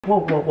Whoa,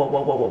 whoa, whoa,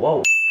 whoa, whoa, whoa,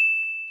 whoa.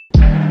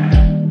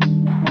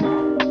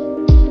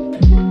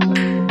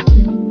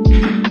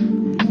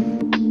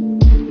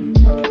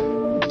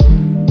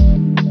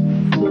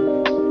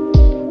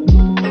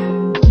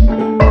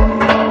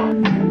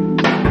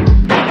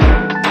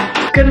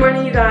 Good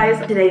morning, you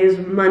guys. Today is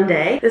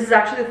Monday. This is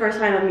actually the first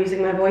time I'm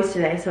using my voice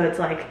today, so it's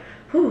like,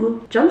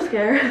 ooh, jump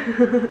scare.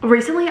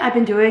 Recently, I've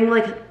been doing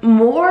like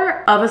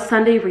more of a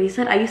Sunday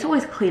reset. I used to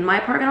always clean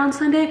my apartment on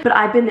Sunday, but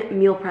I've been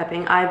meal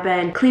prepping. I've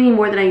been cleaning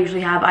more than I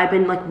usually have. I've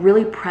been like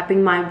really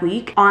prepping my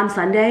week on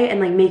Sunday and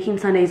like making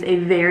Sundays a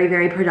very,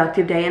 very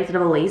productive day instead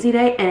of a lazy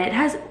day. And it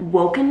has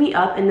woken me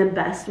up in the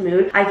best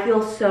mood. I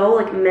feel so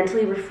like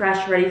mentally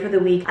refreshed, ready for the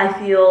week. I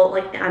feel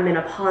like I'm in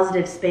a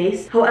positive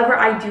space. However,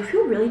 I do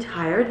feel really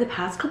tired the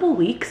past couple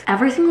weeks.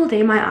 Every single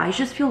day, my eyes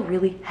just feel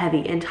really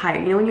heavy and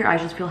tired. You know when your eyes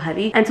just feel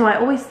heavy? And so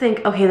I always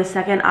think, okay, the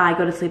second I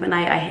go to sleep at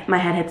night, my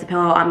head hits the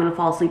pillow, I'm gonna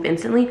fall asleep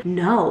instantly.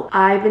 No,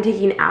 I've been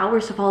taking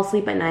hours to fall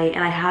asleep at night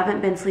and I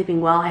haven't been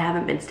sleeping well. I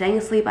haven't been staying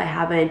asleep. I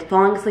haven't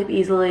fallen asleep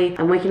easily.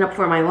 I'm waking up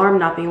for my alarm,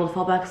 not being able to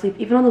fall back asleep.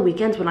 Even on the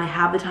weekends when I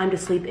have the time to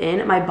sleep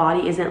in, my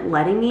body isn't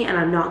letting me and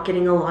I'm not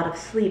getting a lot of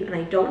sleep and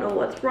I don't know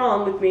what's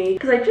wrong with me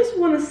because I just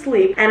want to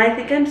sleep. And I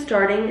think I'm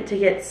starting to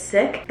get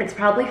sick. It's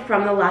probably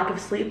from the lack of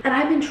sleep. And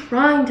I've been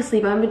trying to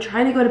sleep. I've been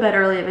trying to go to bed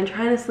early. I've been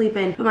trying to sleep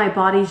in, but my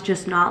body's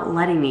just not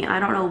letting me.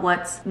 I don't know what's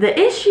the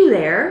issue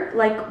there.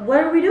 Like, what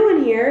are we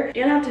doing here?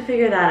 You're gonna have to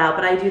figure that out,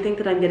 but I do think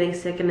that I'm getting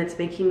sick and it's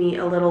making me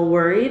a little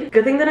worried.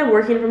 Good thing that I'm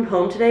working from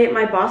home today.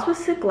 My boss was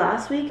sick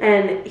last week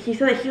and he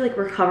said that he like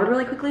recovered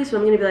really quickly, so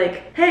I'm gonna be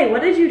like, hey,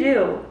 what did you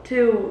do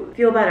to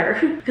feel better?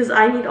 Because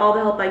I need all the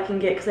help I can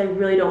get because I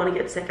really don't want to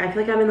get sick. I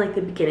feel like I'm in like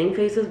the beginning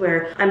phases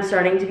where I'm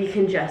starting to be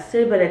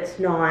congested, but it's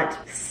not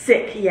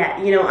sick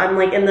yet. You know, I'm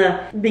like in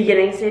the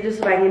beginning stages,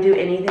 so if I can do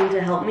anything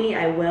to help me,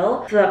 I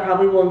will. So that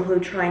probably will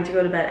include trying to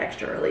go to bed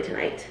extra early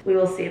tonight. We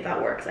will see if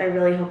that works. I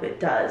really hope it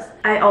does.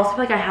 I also feel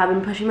like I have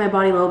been pushing my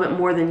body a little bit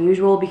more than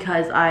usual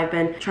because I've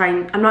been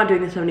trying, I'm not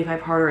doing the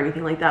 75 hard or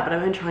anything like that, but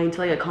I've been trying to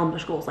like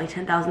accomplish goals like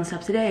 10,000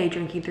 steps a day,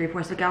 drinking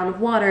 3/4 a gallon of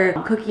water,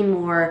 cooking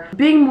more,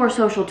 being more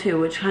social too,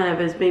 which kind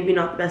of is maybe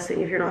not the best thing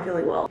if you're not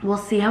feeling well. We'll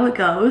see how it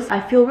goes. I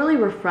feel really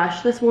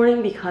refreshed this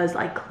morning because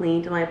I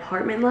cleaned my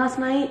apartment last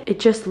night. It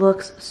just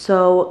looks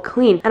so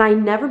clean. And I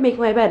never make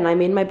my bed and I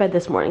made my bed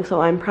this morning,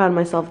 so I'm proud of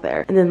myself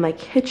there. And then my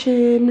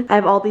kitchen, I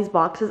have all these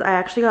boxes. I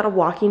actually got a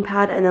walking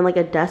pad and then like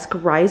a desk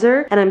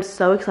riser, and I'm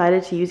so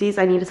excited to use these.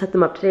 I need to set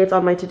them up today. It's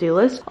on my to-do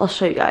list. I'll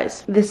show you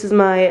guys. This is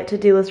my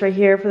to-do list right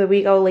here for the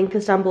week. I'll link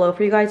this down below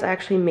for you guys. I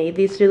actually made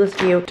these to-do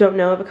lists. If you don't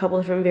know, I have a couple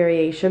different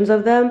variations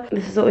of them.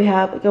 This is what we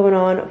have going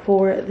on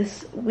for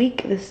this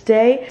week, this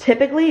day.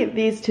 Typically,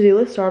 these to-do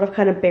lists start off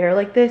kind of bare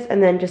like this,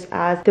 and then just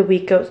as the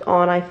week goes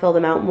on, I fill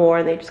them out more,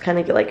 and they just kind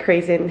of get like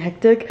crazy and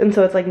hectic. And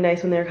so it's like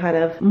nice when they're kind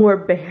of more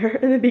bare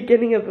in the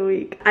beginning of the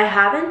week. I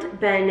haven't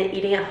been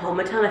eating at home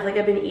a ton. I feel like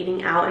I've been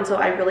eating out, and so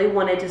I really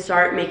wanted to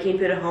start making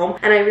food at home.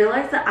 And I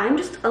realized that I'm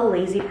just a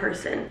lazy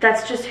person.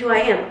 That's just who I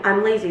am.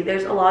 I'm lazy.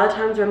 There's a lot of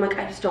times where I'm like,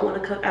 I just don't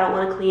want to cook. I don't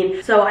want to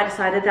clean. So I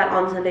decided that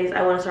on Sundays,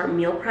 I want to start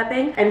meal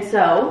prepping. And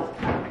so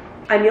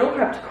I meal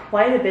prepped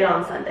quite a bit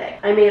on Sunday.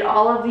 I made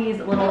all of these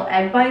little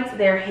egg bites.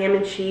 They're ham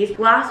and cheese.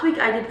 Last week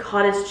I did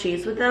cottage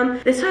cheese with them.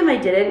 This time I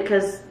didn't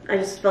because I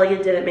just felt like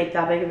it didn't make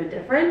that big of a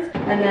difference.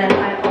 And then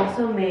I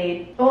also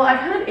made, well, I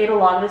kind of ate a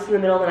lot of this in the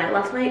middle of the night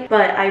last night,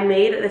 but I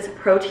made this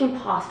protein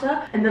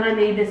pasta, and then I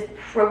made this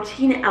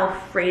protein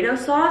Alfredo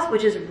sauce,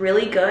 which is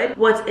really good.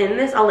 What's in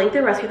this, I'll link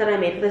the recipe that I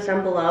made for this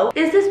down below.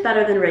 Is this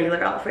better than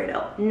regular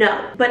Alfredo?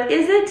 No. But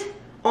is it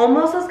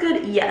almost as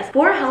good? Yes.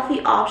 For a healthy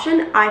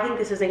option, I think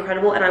this is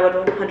incredible and I would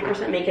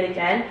 100% make it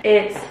again.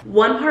 It's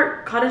 1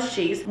 part cottage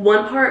cheese,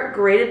 1 part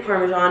grated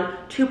Parmesan,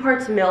 2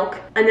 parts milk,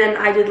 and then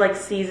I did like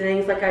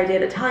seasonings, like I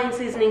did Italian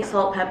seasoning,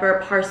 salt,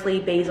 pepper, parsley,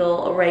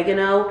 basil,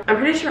 oregano. I'm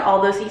pretty sure all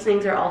those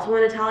seasonings are also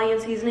an Italian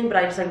seasoning, but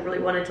I just like really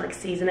wanted to like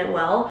season it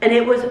well. And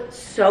it was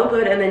so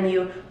good, and then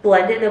you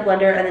blend it in the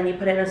blender and then you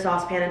put it in a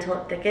saucepan until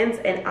it thickens,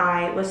 and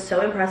I was so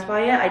impressed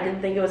by it. I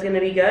didn't think it was gonna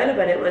be good,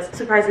 but it was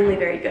surprisingly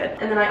very good.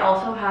 And then I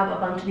also have a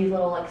bunch of these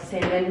little like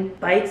salmon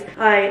bites.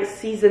 I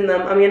season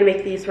them. I'm gonna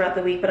make these throughout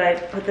the week, but I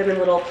put them in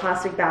little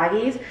plastic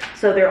baggies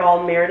so they're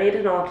all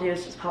marinated, and all I have to do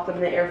is just pop them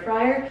in the air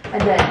fryer.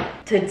 And then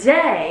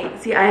today,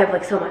 see, I have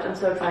like so much. I'm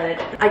so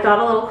excited. I got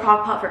a little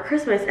crock pot for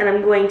Christmas, and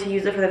I'm going to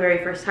use it for the very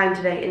first time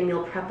today and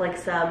meal prep like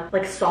some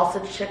like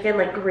salsa chicken,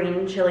 like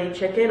green chili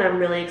chicken. I'm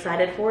really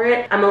excited for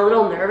it. I'm a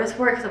little nervous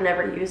for it because I've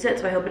never used it,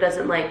 so I hope it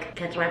doesn't like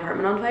catch my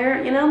apartment on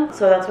fire, you know?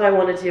 So that's why I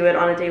wanted to do it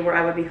on a day where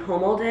I would be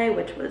home all day,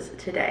 which was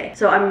today.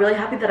 So I'm really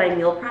happy that I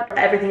meal prepped.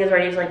 Everything is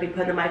ready to like be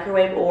put in the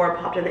microwave or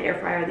popped in the air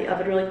fryer or the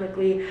oven really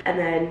quickly, and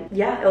then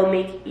yeah, it'll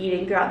make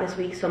eating throughout this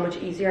week so much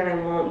easier, and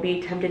I won't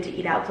be tempted to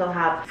eat out, so I'll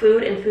have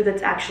food, and food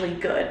that's actually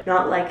good.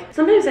 Not like,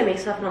 sometimes I make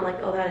stuff and I'm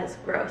like, oh, that is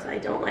gross, I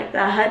don't like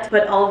that.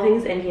 But all the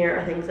things in here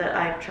are things that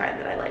I've tried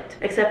that I liked.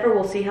 Except for,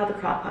 we'll see how the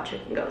crock pot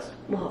chicken goes.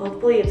 Well,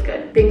 hopefully it's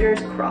good. Fingers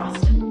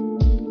crossed.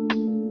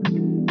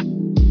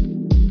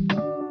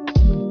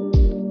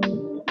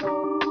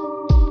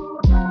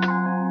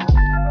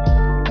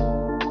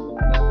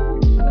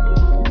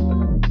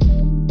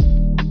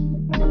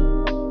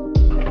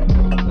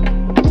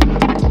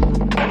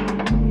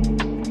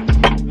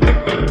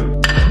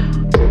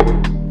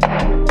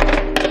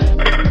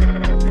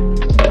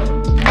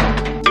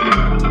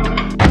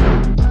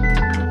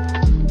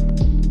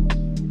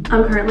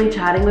 I'm currently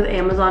chatting with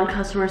Amazon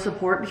customer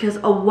support because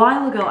a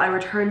while ago I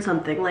returned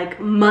something, like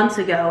months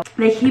ago.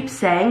 They keep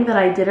saying that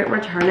I didn't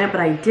return it,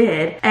 but I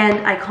did.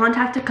 And I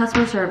contacted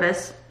customer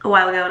service a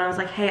while ago and I was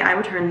like, hey, I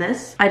returned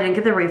this. I didn't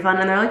get the refund.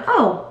 And they're like,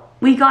 oh,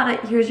 we got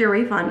it, here's your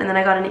refund. And then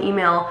I got an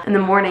email in the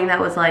morning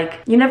that was like,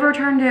 you never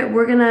returned it,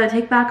 we're gonna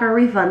take back our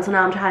refund. So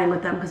now I'm chatting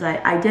with them because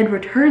I did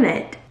return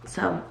it.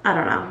 So I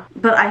don't know.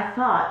 But I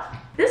thought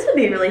this would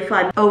be really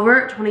fun.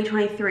 Over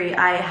 2023,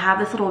 I have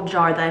this little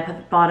jar that I put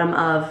at the bottom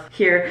of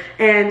here,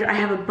 and I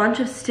have a bunch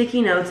of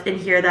sticky notes in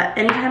here that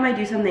anytime I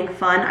do something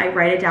fun, I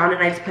write it down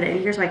and I just put it in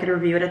here so I can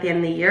review it at the end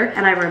of the year.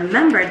 And I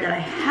remembered that I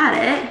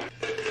had it.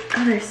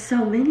 Oh, there's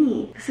so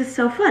many. This is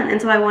so fun.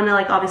 And so I want to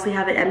like obviously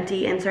have it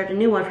empty and start a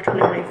new one for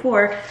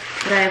 2024.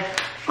 But I have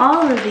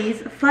all of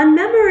these fun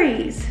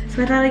memories.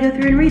 So I thought I'd go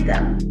through and read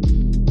them.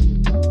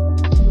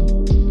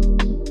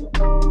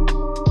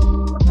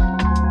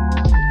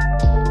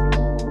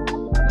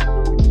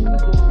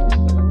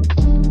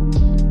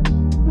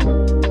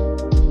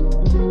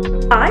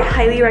 I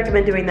highly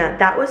recommend doing that.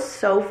 That was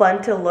so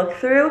fun to look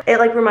through. It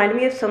like reminded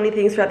me of so many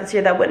things throughout this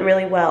year that went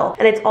really well.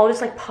 And it's all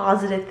just like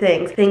positive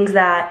things. Things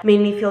that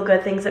made me feel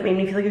good, things that made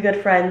me feel like a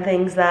good friend,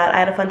 things that I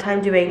had a fun time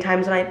doing,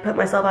 times when I put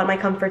myself out of my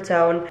comfort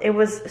zone. It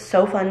was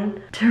so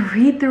fun to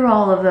read through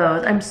all of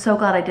those. I'm so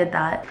glad I did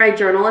that. I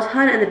journal a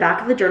ton, and the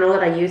back of the journal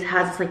that I use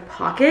has this like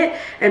pocket.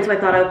 And so I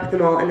thought I would put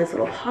them all in this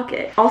little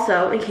pocket.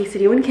 Also, in case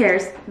anyone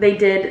cares, they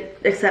did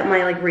accept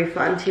my like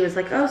refund. He was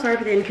like, oh, sorry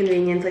for the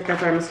inconvenience, like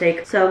that's our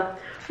mistake. So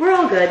we're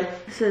all good.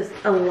 This is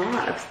a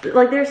lot of,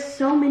 like there's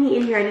so many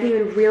in here. I didn't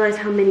even realize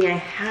how many I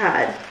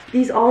had.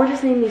 These all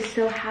just made me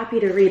so happy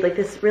to read. Like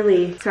this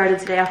really started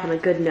today off on a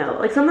good note.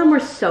 Like some of them were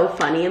so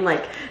funny and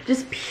like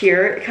just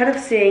pure, kind of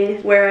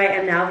seeing where I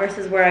am now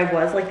versus where I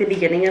was like the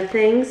beginning of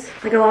things.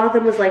 Like a lot of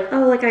them was like,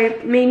 oh, like I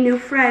made new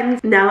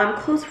friends. Now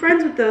I'm close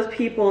friends with those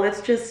people.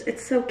 It's just,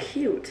 it's so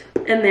cute.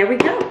 And there we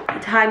go.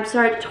 Time to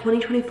start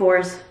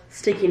 2024's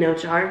sticky note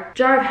jar.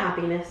 Jar of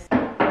happiness.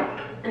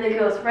 And it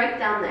goes right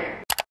down there.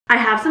 I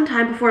have some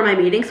time before my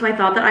meeting, so I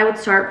thought that I would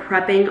start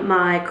prepping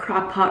my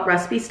crockpot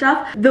recipe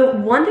stuff. The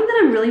one thing that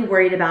I'm really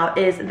worried about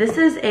is this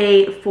is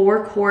a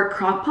 4-quart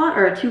crockpot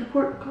or a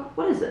 2-quart,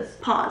 what is this?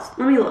 Pause,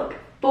 let me look.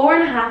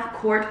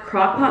 4.5-quart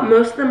crockpot.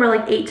 Most of them are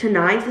like 8 to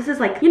 9. So this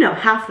is like, you know,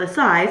 half the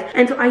size.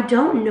 And so I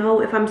don't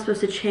know if I'm supposed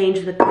to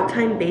change the cook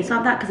time based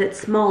off that because it's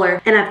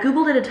smaller. And I've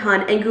Googled it a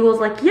ton and Google's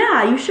like,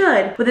 yeah, you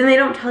should. But then they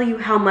don't tell you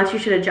how much you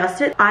should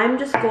adjust it. I'm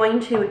just going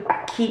to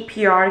keep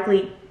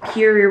periodically,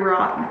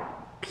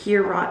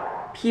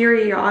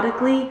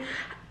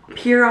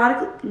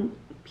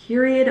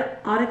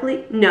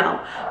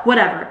 no,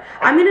 whatever.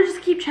 I'm gonna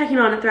just keep checking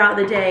on it throughout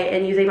the day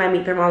and using my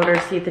meat thermometer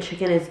to see if the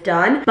chicken is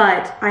done.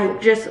 But I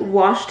just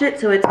washed it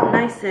so it's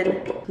nice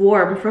and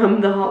warm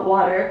from the hot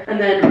water. And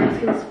then we're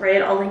just gonna spray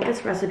it. I'll link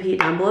this recipe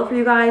down below for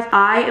you guys.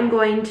 I am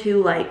going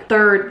to like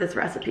third this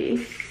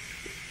recipe.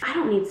 I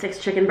don't need 6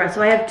 chicken breasts,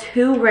 so I have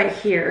 2 right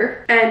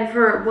here. And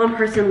for one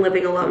person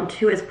living alone,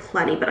 2 is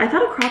plenty. But I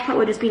thought a crock pot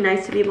would just be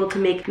nice to be able to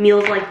make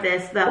meals like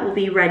this that will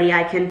be ready.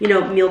 I can, you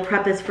know, meal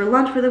prep this for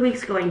lunch for the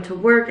weeks going to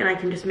work, and I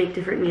can just make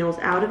different meals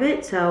out of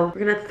it. So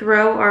we're gonna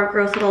throw our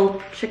gross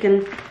little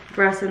chicken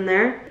breast in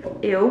there.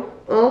 Ew.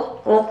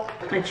 Oh,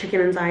 my chicken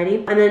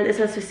anxiety. And then it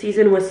says to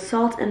season with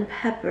salt and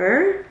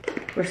pepper.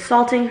 We're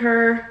salting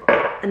her.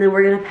 And then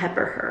we're gonna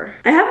pepper her.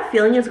 I have a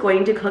feeling it's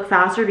going to cook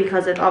faster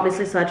because it's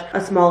obviously such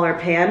a smaller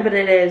pan, but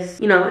it is,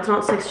 you know, it's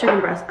not 6 chicken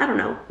breasts. I don't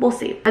know, we'll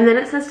see. And then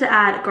it says to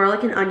add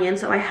garlic and onion.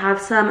 So I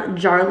have some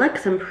garlic,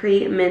 some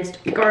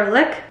pre-minced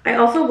garlic. I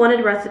also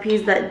wanted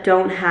recipes that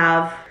don't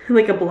have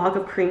like a block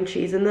of cream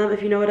cheese in them,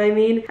 if you know what I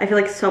mean. I feel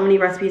like so many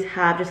recipes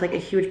have just like a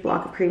huge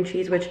block of cream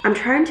cheese, which I'm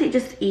trying to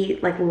just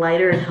eat like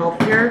lighter and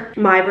healthier.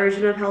 My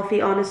version of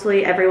healthy,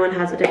 honestly, everyone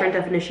has a different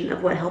definition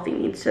of what healthy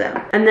means to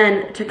them. And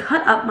then to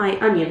cut up my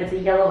onion, it's a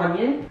yellow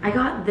onion. I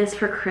got this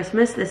for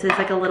Christmas. This is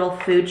like a little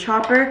food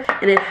chopper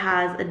and it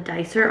has a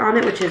dicer on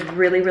it, which is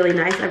really, really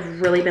nice.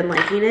 I've really been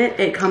liking it.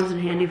 It comes in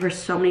handy for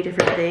so many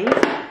different things.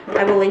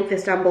 I will link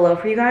this down below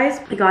for you guys.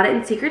 I got it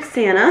in Secret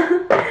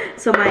Santa.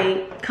 So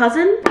my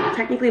cousin,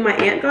 technically my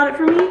aunt, got it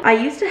for me. I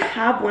used to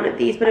have one of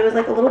these, but it was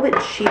like a little bit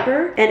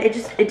cheaper and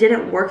it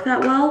didn't work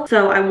that well.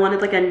 So I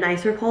wanted like a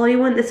nicer quality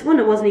one. This one,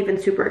 it wasn't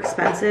even super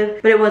expensive,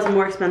 but it was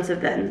more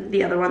expensive than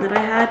the other one that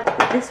I had.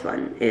 But this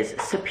one is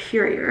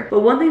superior.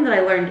 But one thing that I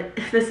learned,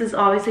 this is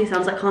obviously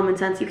sounds like common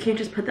sense. You can't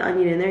just put the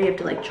onion in there. You have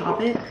to like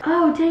chop it.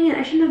 Oh, dang it.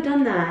 I shouldn't have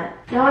done that.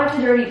 Now I have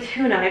to dirty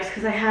 2 knives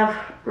because I have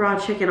raw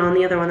chicken on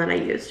the other one that I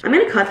used. I'm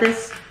gonna cut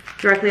this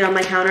directly on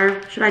my counter.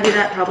 Should I do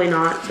that? Probably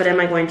not, but am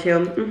I going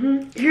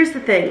to? Here's the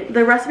thing.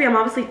 The recipe, I'm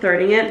obviously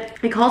thirding it.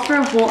 It calls for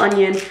a whole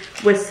onion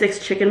with 6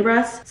 chicken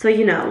breasts. So,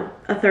 you know,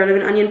 a third of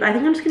an onion, but I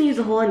think I'm just gonna use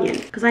a whole onion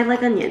because I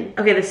like onion.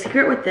 Okay, the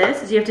secret with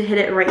this is you have to hit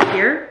it right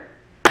here.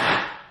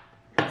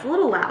 It's a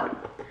little loud,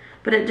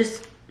 but it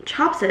just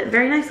chops it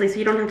very nicely so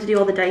you don't have to do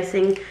all the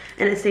dicing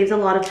and it saves a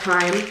lot of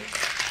time.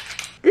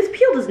 This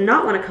peel does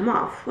not want to come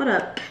off. What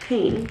a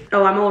pain.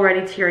 Oh, I'm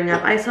already tearing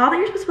up. I saw that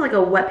you're supposed to put like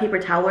a wet paper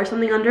towel or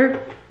something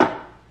under.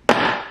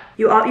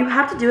 You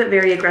have to do it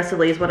very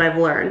aggressively is what I've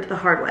learned the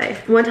hard way.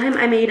 One time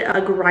I made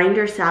a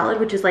grinder salad,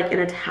 which is like an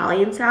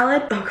Italian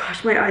salad. Oh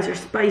gosh, my eyes are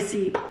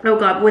spicy. Oh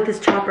God, with this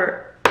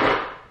chopper.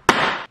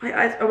 My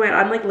eyes, oh my God,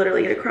 I'm like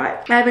literally gonna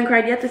cry. I haven't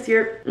cried yet this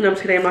year. No, I'm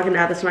just kidding. I'm not gonna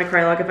add this to my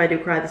cry log. If I do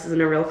cry, this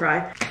isn't a real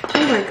cry.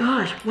 Oh my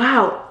gosh,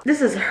 wow.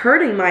 This is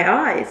hurting my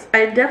eyes.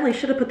 I definitely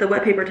should have put the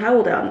wet paper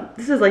towel down.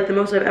 This is like the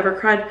most I've ever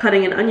cried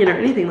cutting an onion or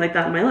anything like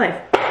that in my life.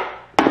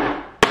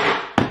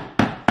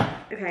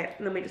 Okay,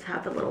 and then we just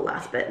have the little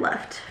last bit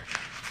left.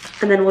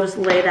 And then we'll just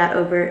lay that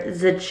over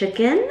the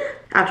chicken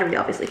after we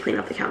obviously clean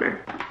up the counter.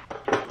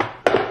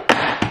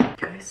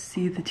 You guys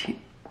see the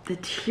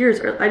tears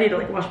are, I need to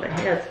like wash my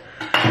hands.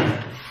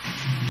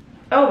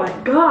 Oh my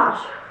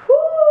gosh,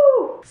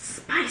 woo,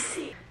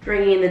 spicy.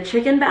 Bringing the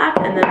chicken back,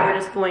 and then we're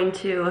just going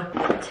to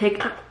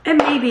take, it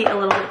may be a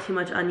little bit too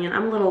much onion.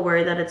 I'm a little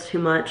worried that it's too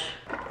much.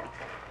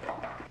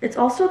 It's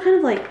also kind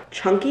of like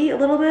chunky a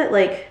little bit,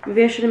 like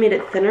maybe I should have made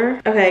it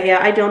thinner. Okay, yeah,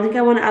 I don't think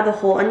I want to add the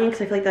whole onion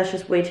because I feel like that's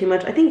just way too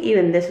much. I think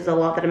even this is a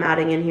lot that I'm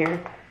adding in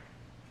here.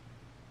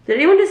 Did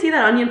anyone just see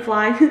that onion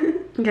fly?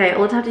 Okay,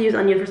 let's have to use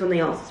onion for something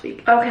else this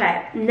week.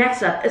 Okay,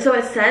 next up. So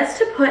it says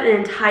to put an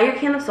entire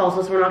can of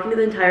salsa, so we're not gonna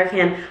do the entire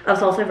can of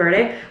salsa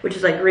verde, which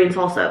is like green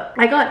salsa.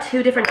 I got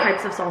 2 different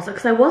types of salsa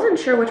because I wasn't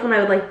sure which one I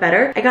would like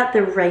better. I got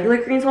the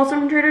regular green salsa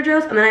from Trader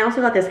Joe's, and then I also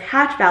got this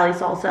Hatch Valley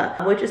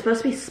salsa, which is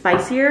supposed to be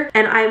spicier,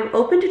 and I'm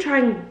open to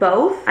trying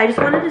both. I just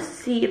wanted to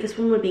see if this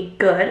one would be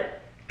good.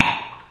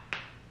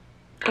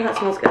 Oh, that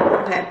smells good.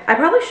 Okay, I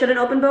probably shouldn't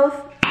open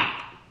both.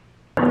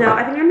 No,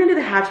 I think I'm gonna do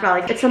the Hatch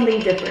Valley. It's something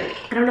different.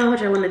 I don't know how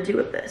much I want to do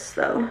with this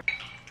though.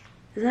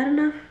 Is that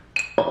enough?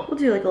 We'll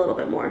do like a little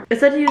bit more. It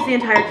said to use the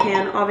entire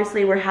can.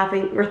 Obviously we're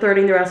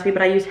thirding the recipe,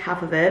 but I used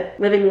half of it.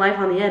 Living life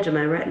on the edge, am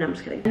I right? No, I'm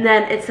just kidding. And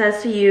then it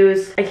says to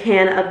use a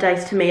can of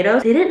diced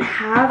tomatoes. They didn't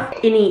have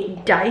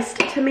any diced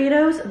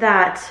tomatoes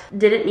that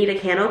didn't need a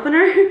can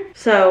opener.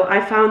 So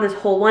I found this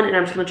whole one and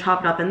I'm just gonna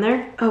chop it up in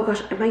there. Oh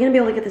gosh, am I gonna be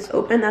able to get this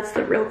open? That's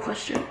the real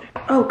question.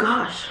 Oh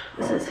gosh,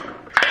 this is,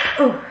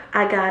 oh,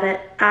 I got it.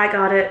 I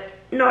got it.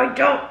 No, I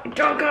don't. I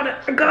don't got it.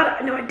 I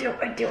got it. No, I do.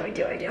 I do. I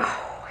do. I do.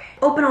 Oh, okay.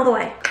 Open all the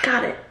way.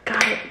 Got it.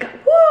 Got it. Got it.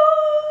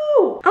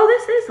 Woo! Oh,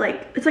 this is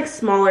like, it's like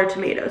smaller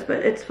tomatoes, but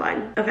it's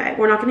fine. Okay,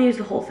 we're not gonna use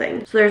the whole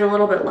thing. So there's a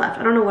little bit left.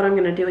 I don't know what I'm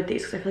gonna do with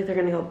these because I feel like they're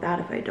gonna go bad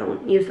if I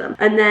don't use them.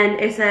 And then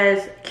it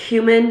says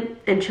cumin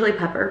and chili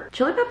pepper.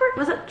 Chili pepper?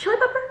 Was it chili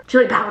pepper?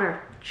 Chili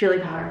powder. Chili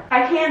powder.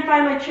 I can't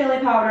find my chili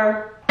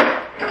powder.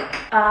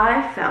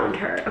 I found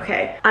her.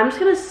 Okay, I'm just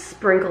gonna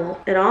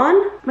sprinkle it on.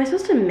 Am I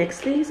supposed to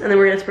mix these? And then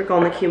we're gonna sprinkle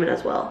on the cumin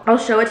as well. I'll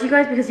show it to you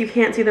guys because you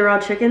can't see the raw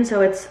chicken,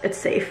 so it's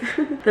safe.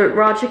 The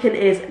raw chicken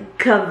is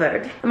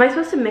covered. Am I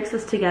supposed to mix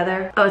this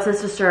together? Oh, it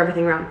says to stir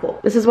everything around. Cool.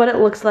 This is what it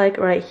looks like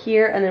right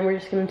here, and then we're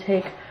just gonna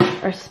take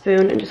our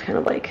spoon and just kind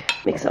of like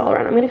mix it all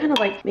around. I'm gonna kind of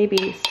like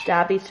maybe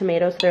stab these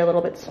tomatoes so they're a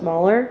little bit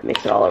smaller,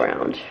 mix it all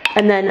around.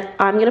 And then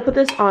I'm gonna put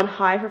this on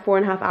high for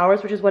 4.5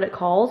 hours, which is what it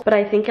calls. But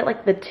I think at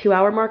like the 2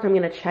 hour mark, I'm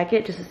gonna check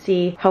it just to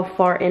see how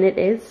far in it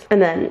is.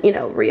 And then, you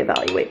know,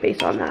 reevaluate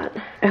based on that.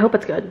 I hope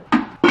it's good.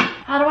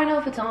 How do I know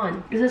if it's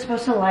on? Is it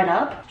supposed to light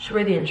up? Show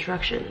me the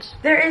instructions.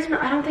 There is no,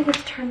 I don't think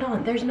it's turned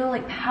on. There's no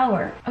like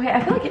power. Okay,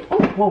 I feel like it, oh,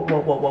 whoa, whoa,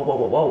 whoa, whoa, whoa,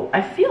 whoa, whoa.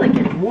 I feel like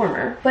it's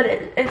warmer, but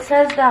it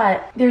says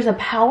that there's a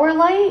power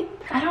light.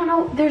 I don't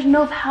know, there's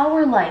no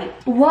power light.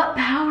 What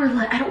power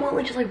light? I don't want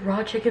like just like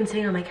raw chicken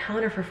sitting on my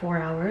counter for 4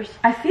 hours.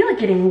 I feel like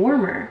getting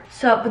warmer.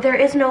 So, but there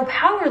is no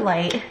power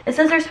light. It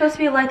says there's supposed to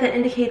be a light that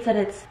indicates that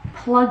it's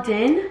plugged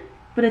in,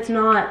 but it's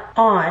not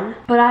on.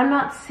 But I'm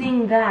not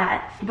seeing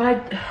that.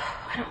 But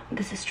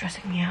this is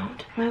stressing me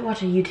out. I might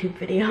watch a YouTube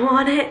video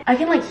on it. I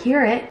can like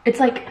hear it. It's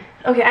like,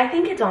 okay, I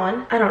think it's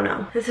on. I don't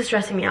know. This is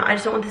stressing me out. I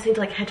just don't want this thing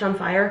to like catch on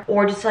fire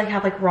or just like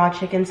have like raw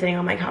chicken sitting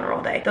on my counter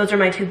all day. Those are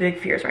my 2 big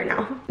fears right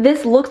now.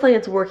 This looks like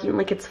it's working,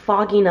 like it's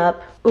fogging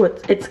up. Oh,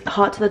 it's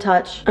hot to the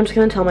touch. I'm just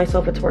gonna tell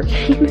myself it's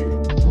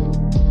working.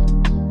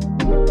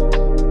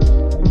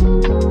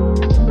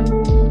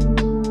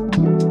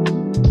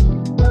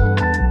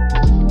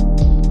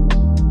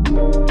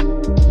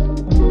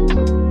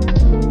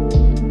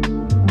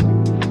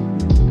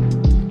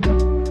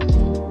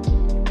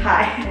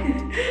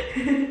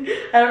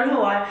 I don't know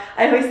why.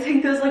 I always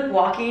think those like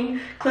walking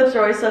clips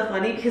are always so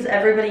funny because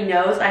everybody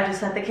knows I just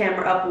set the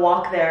camera up,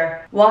 walk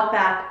there, walk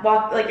back,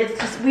 walk, like it's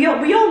just, we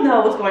all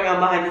know what's going on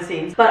behind the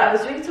scenes. But I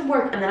was doing some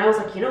work and then I was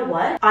like, you know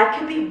what? I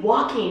could be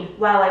walking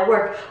while I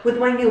work with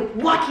my new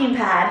walking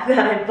pad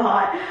that I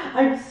bought.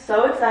 I'm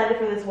so excited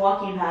for this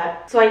walking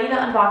pad. So I need to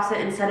unbox it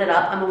and set it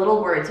up. I'm a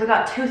little worried. So I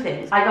got 2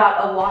 things. I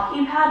got a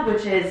walking pad,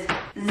 which is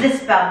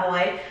this bad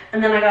boy,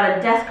 and then I got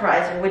a desk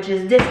riser, which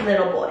is this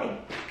little boy.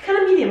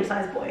 Kind of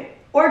medium-sized boy.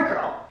 Or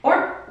girl.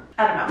 Or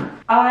I don't know.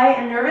 I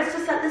am nervous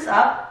to set this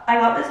up. I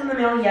got this in the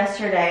mail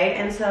yesterday,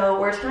 and so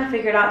we're just gonna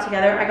figure it out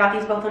together. I got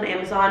these both on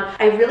Amazon.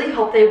 I really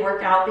hope they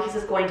work out because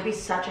it's going to be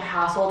such a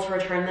hassle to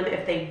return them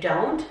if they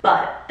don't.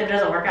 But if it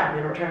doesn't work out, I'm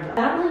gonna return them.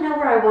 I don't really know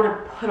where I want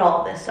to put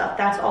all this stuff.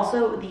 That's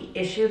also the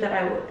issue that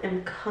I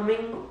am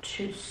coming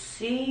to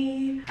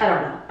see. I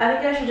don't know. I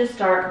think I should just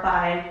start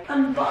by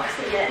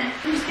unboxing it.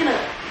 I'm just gonna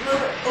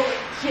move it over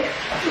here.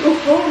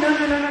 Oh,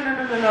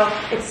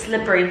 no. It's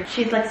slippery.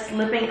 She's like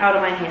slipping out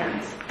of my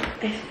hands.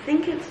 I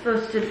think it's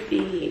supposed to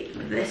be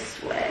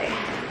this way.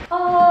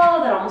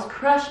 Oh, that almost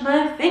crushed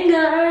my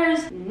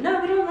fingers. No,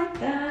 we don't like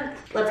that.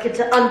 Let's get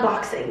to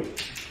unboxing.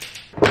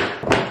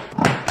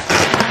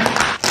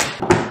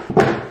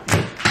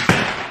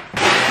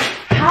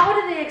 How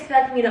do they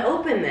expect me to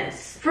open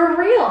this? For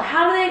real,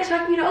 how do they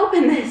expect me to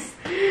open this?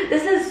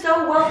 This is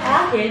so well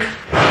packaged.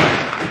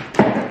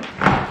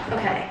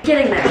 Okay,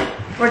 getting there.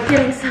 We're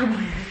getting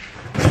somewhere.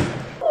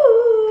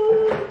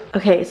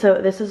 Okay, so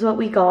this is what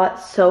we got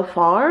so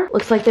far.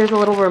 Looks like there's a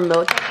little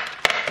remote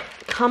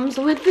that comes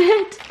with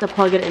it to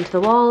plug it into the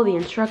wall, the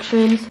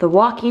instructions, the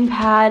walking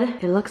pad.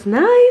 It looks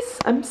nice.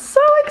 I'm so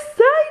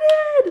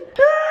excited.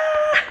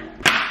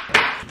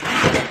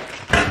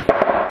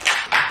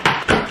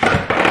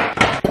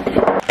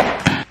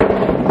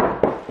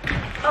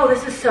 Oh,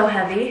 this is so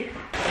heavy.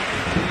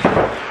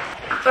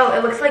 Oh,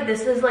 it looks like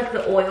this is like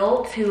the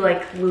oil to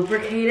like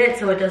lubricate it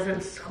so it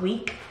doesn't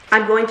squeak.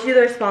 I'm going to do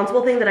the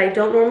responsible thing that I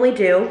don't normally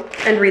do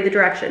and read the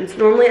directions.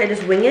 Normally I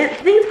just wing it. I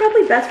think it's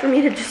probably best for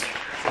me to just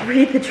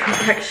read the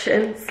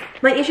directions.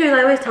 My issue is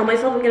I always tell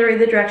myself I'm gonna read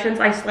the directions.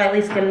 I slightly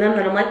skim them,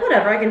 then I'm like,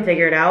 whatever, I can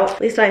figure it out.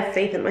 At least I have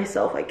faith in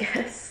myself, I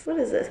guess. What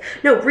is this?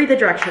 No, read the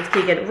directions,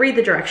 Keegan. Read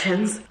the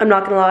directions. I'm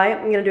not gonna lie.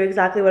 I'm gonna do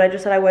exactly what I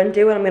just said I wouldn't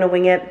do, and I'm gonna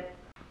wing it.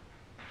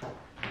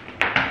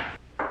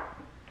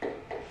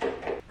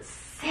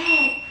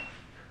 Sick.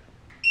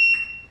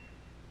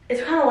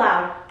 It's kind of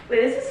loud.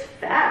 Wait, this is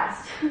fast.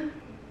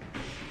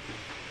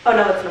 Oh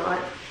no, it's not.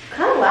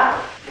 Kind of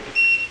loud.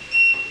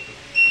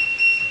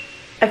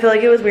 I feel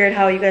like it was weird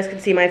how you guys could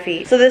see my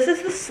feet. So this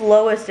is the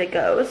slowest it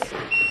goes.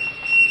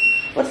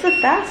 What's the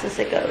fastest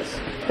it goes?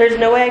 There's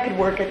no way I could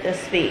work at this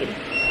speed.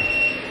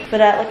 But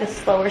at like a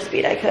slower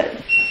speed I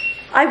could.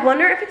 I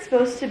wonder if it's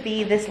supposed to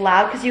be this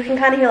loud because you can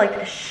kind of hear like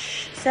the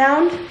shh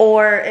sound,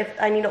 or if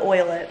I need to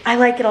oil it. I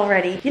like it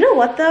already. You know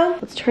what though?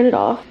 Let's turn it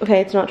off. Okay,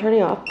 it's not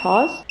turning off.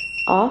 Pause.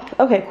 Off.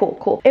 Okay,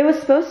 cool. It was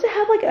supposed to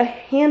have like a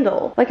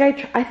handle. Like I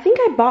think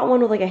I bought one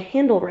with like a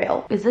handle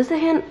rail. Is this a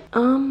hand?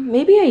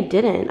 Maybe I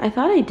didn't. I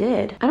thought I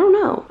did. I don't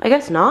know. I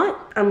guess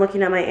not. I'm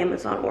looking at my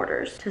Amazon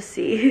orders to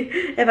see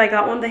if I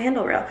got one with a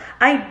handle rail.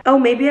 Oh,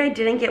 maybe I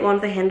didn't get one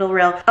with a handle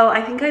rail. Oh,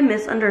 I think I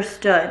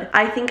misunderstood.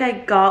 I think I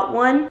got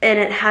one and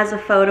it has a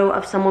photo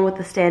of someone with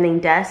a standing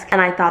desk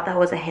and I thought that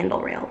was a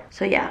handle rail.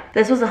 So yeah,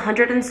 this was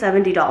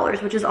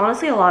 $170, which is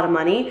honestly a lot of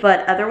money,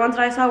 but other ones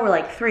that I saw were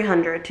like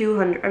 300,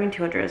 200. I mean,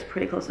 200 is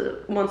pretty close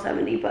to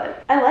 170,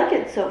 but I like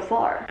it so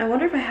far. I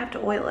wonder if I have to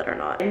oil it or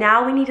not.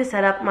 Now we need to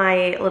set up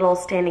my little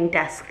standing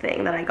desk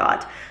thing that I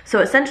got. So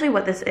essentially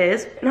what this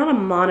is, not a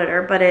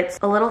monitor, but it's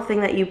a little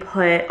thing that you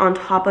put on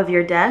top of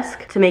your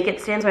desk to make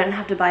it stand so I didn't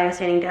have to buy a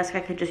standing desk. I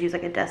could just use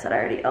like a desk that I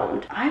already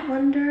owned. I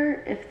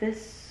wonder if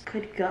this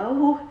could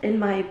go in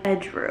my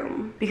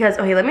bedroom because,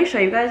 okay, let me show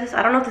you guys this.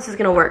 I don't know if this is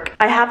gonna work.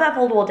 I have that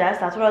foldable desk.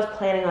 That's what I was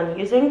planning on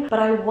using, but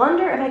I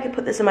wonder if I could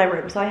put this in my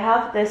room. So I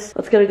have this.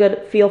 Let's get a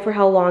good feel for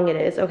how long it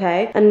is,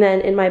 okay? And then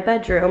in my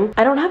bedroom,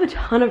 I don't have a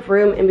ton of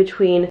room in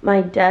between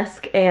my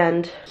desk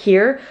and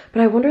here,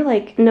 but I wonder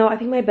like, no, I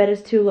think my bed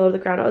is too low to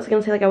the ground. I was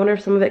gonna say like, I wonder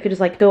if some of it could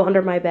just like go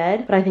under my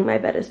bed, but I think my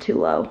bed is too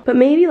low. But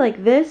maybe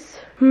like this.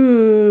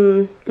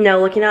 No,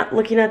 looking at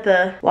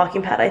the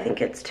walking pad, I think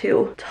it's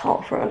too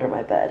tall for under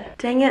my bed.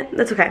 Dang it,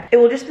 that's okay. It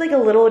will just be like a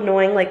little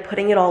annoying, like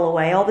putting it all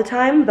away all the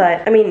time,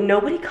 but I mean,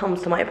 nobody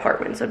comes to my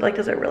apartment, so like,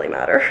 does it really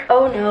matter?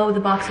 Oh no, the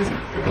box is,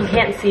 you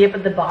can't see it,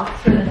 but the box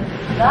is,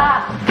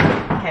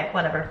 okay,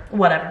 whatever.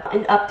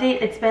 An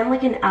update, it's been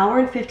like an hour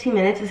and 15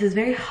 minutes. This is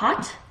very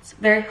hot. It's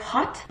very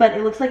hot, but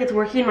it looks like it's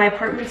working. My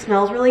apartment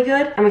smells really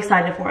good. I'm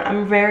excited for it.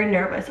 I'm very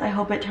nervous. I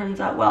hope it turns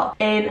out well.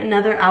 In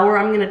another hour,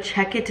 I'm gonna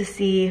check it to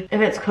see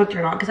if it's cooked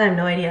or not, because I have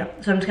no idea.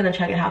 So I'm just gonna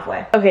check it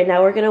halfway. Okay,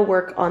 now we're gonna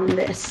work on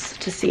this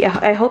to see.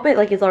 I hope it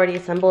like is already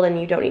assembled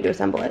and you don't need to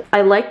assemble it.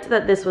 I liked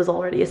that this was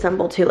already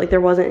assembled too. Like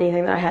there wasn't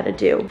anything that I had to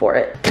do for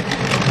it.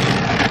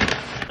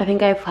 I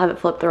think I have it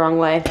flipped the wrong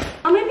way.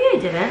 Oh, maybe I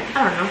didn't.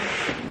 I don't know.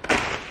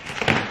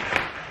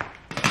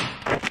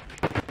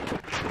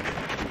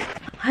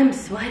 I'm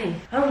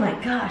sweating. Oh my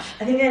gosh.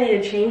 I think I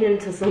need to change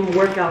into some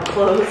workout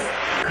clothes.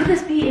 Could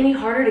this be any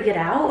harder to get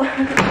out?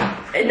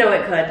 No,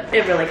 it could.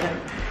 It really could.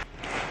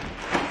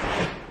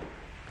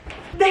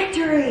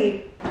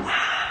 Victory!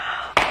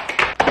 Wow.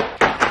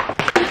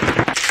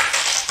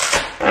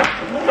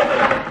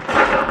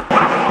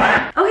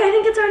 Okay, I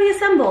think it's already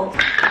assembled.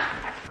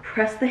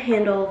 Press the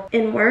handle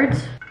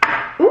inwards.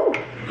 Ooh.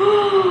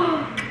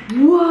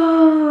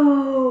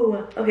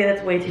 Whoa. Okay,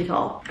 that's way too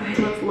tall.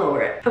 Okay, let's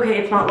lower it.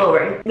 Okay, it's not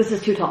lowering. This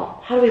is too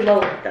tall. How do we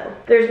lower it though?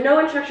 There's no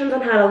instructions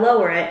on how to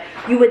lower it.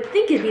 You would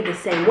think it'd be the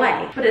same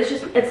way, but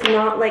it's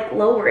not like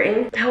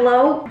lowering.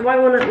 Hello? Why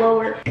won't it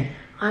lower?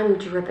 I'm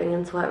dripping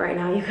in sweat right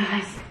now, you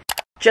guys.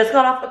 Just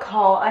got off a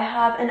call. I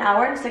have an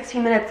hour and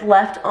 16 minutes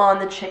left on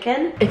the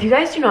chicken. If you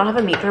guys do not have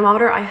a meat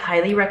thermometer, I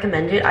highly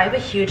recommend it. I have a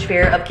huge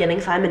fear of getting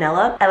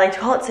salmonella. I like to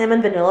call it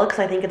salmon vanilla because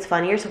I think it's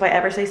funnier. So if I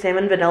ever say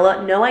salmon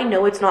vanilla, no, I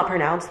know it's not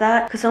pronounced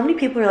that. Because so many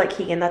people are like,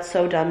 Keegan, that's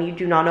so dumb. You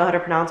do not know how to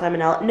pronounce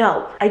salmonella.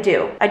 No, I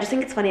do. I just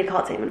think it's funny to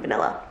call it salmon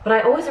vanilla. But I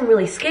always am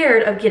really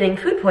scared of getting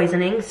food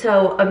poisoning.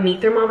 So a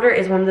meat thermometer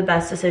is one of the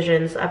best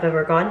decisions I've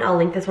ever gotten. I'll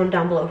link this one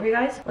down below for you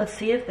guys. Let's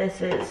see if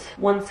this is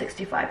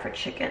 165 for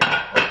chicken.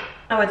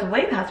 Oh, it's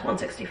way past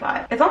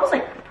 165. It's almost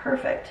like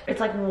perfect. It's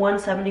like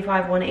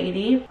 175,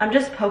 180. I'm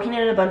just poking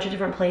it in a bunch of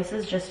different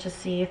places just to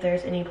see if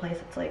there's any place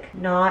that's like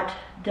not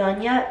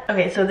done yet.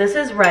 Okay, so this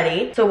is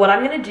ready. So what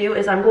I'm gonna do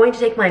is I'm going to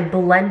take my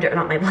blender,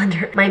 not my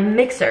blender, my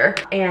mixer,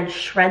 and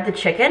shred the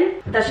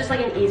chicken. That's just like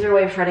an easier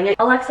way of shredding it.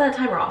 Alexa,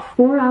 timer off.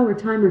 4-hour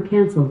timer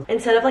canceled.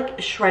 Instead of like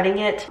shredding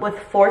it with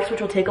forks, which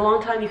will take a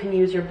long time, you can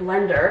use your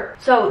blender.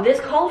 So this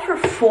called for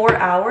 4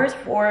 hours,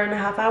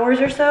 4.5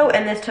 hours or so,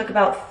 and this took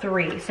about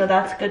 3. So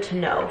that's good to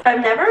know. I've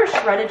never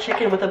shredded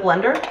chicken with a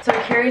blender, so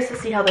I'm curious to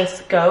see how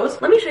this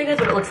goes. Let me show you guys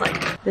what it looks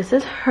like. This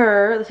is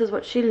her. This is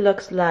what she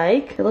looks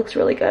like. It looks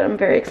really good. I'm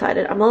very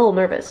excited. I'm a little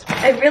nervous.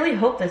 I really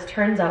hope this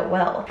turns out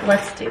well.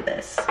 Let's do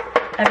this.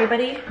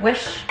 Everybody,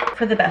 wish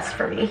for the best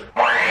for me.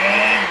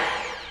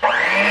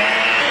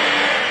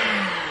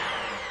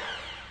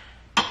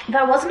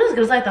 That wasn't as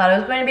good as I thought it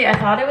was going to be. I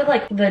thought it would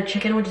like, the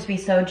chicken would just be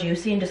so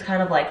juicy and just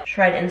kind of like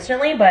shred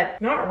instantly,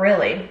 but not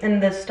really.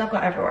 And the stuff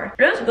got everywhere.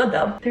 It was good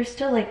though. There's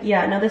still like,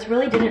 yeah, no, this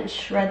really didn't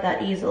shred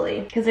that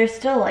easily because there's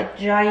still like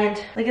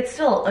giant, like it's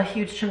still a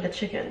huge chunk of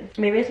chicken.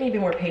 Maybe I just need to be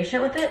more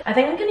patient with it. I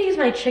think I'm gonna use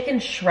my chicken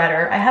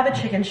shredder. I have a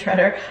chicken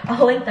shredder.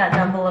 I'll link that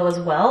down below as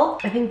well.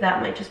 I think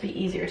that might just be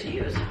easier to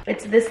use.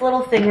 It's this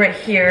little thing right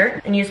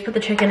here and you just put the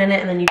chicken in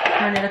it and then you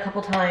turn it a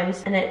couple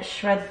times and it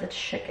shreds the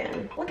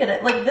chicken. Look at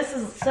it, like this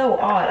is so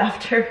odd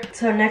after.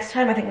 So next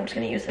time I think I'm just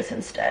gonna use this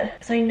instead.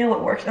 So I know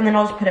it works and then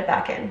I'll just put it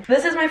back in.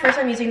 This is my first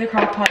time using the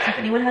crock pot. So if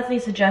anyone has any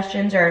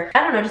suggestions or I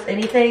don't know, just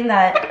anything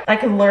that I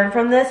can learn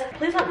from this,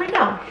 please let me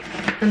know.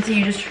 And so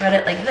you just shred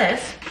it like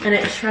this and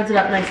it shreds it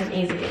up nice and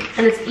easy.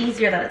 And it's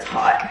easier that it's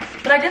hot.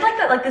 But I did like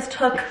that like this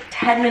took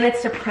 10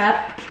 minutes to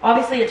prep.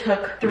 Obviously it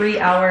took 3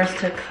 hours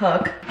to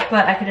cook,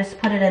 but I could just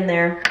put it in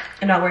there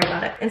and not worry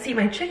about it. And see,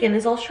 my chicken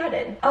is all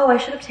shredded. Oh, I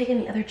should have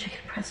taken the other chicken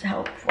breast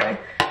out before I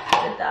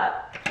did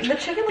that. The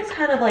chicken looks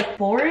kind of like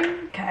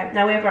boring. Okay,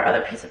 now we have our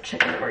other piece of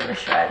chicken that we're gonna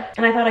shred.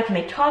 And I thought I could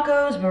make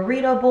tacos,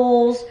 burrito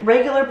bowls,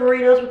 regular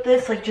burritos with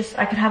this. Like just,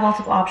 I could have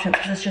lots of options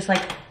because it's just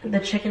like the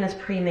chicken is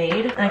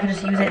pre-made and I could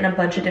just use it in a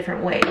bunch of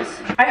different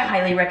ways. I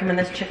highly recommend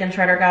this chicken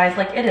shredder, guys.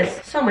 Like it is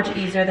so much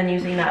easier than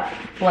using that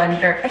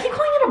blender. I keep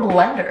calling it a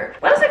blender.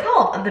 What is it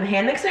called? The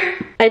hand mixer?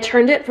 I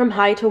turned it from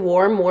high to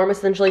warm. Warm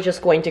essentially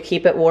just going to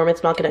keep it warm.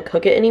 It's not gonna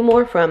cook it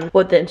anymore from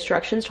what the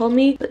instructions told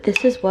me. But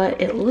this is what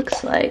it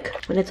looks like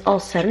when it's all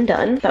said and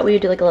done. Thought we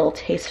would do like a little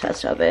taste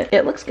test of it.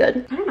 It looks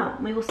good. I don't know,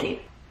 we will see.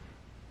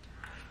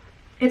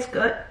 It's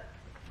good.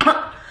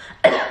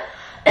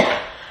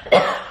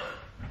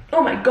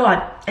 Oh my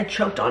god, I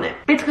choked on it.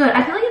 It's good.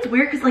 I feel like it's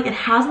weird because like it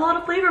has a lot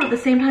of flavor, but at the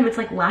same time it's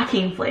like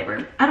lacking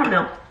flavor. I don't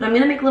know. But I'm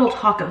gonna make little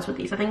tacos with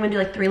these. I think I'm gonna do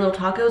like 3 little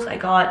tacos. I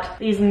got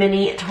these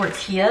mini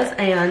tortillas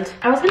and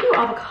I was gonna do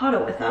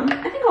avocado with them.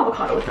 I think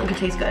avocado with them could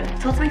taste good.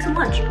 So let's make some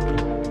lunch.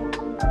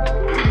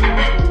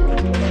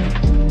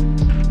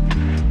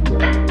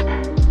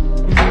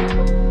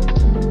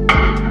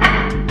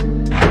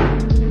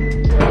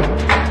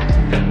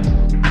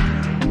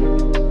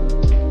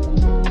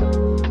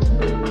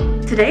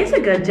 Today's a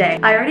good day.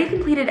 I already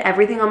completed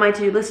everything on my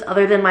to-do list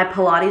other than my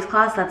Pilates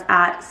class that's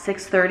at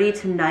 6:30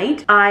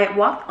 tonight. I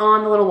walked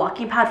on the little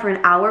walking pad for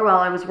an hour while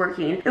I was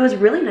working. It was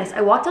really nice.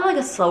 I walked on like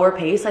a slower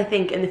pace. I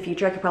think in the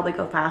future I could probably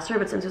go faster,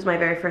 but since it was my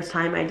very first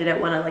time, I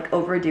didn't want to like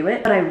overdo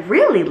it. But I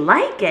really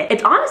like it.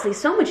 It's honestly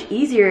so much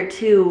easier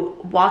to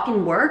walk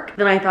and work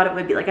than I thought it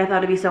would be. Like I thought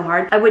it'd be so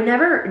hard. I would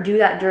never do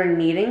that during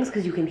meetings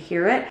because you can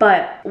hear it,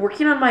 but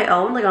working on my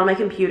own, like on my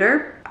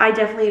computer, I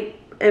definitely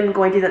am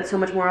going to do that so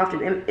much more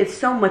often. It's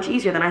so much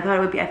easier than I thought it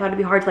would be. I thought it'd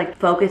be hard to like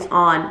focus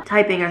on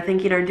typing or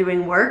thinking or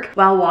doing work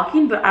while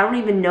walking, but I don't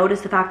even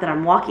notice the fact that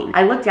I'm walking.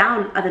 I looked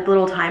down at the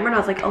little timer and I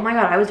was like, oh my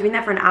god, I was doing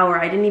that for an hour.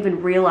 I didn't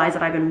even realize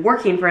that I've been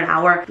working for an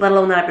hour, let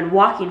alone that I've been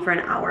walking for an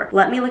hour.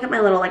 Let me look at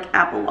my little like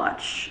Apple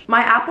Watch.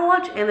 My Apple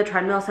Watch and the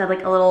treadmill said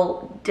like a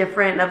little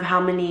different of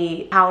how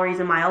many calories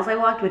and miles I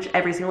walked, which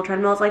every single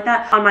treadmill is like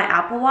that. On my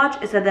Apple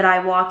Watch, it said that I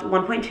walked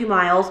 1.2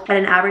 miles at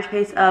an average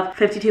pace of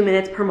 52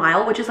 minutes per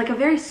mile, which is like a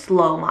very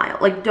slow slow mile.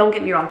 Like, don't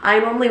get me wrong, I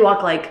normally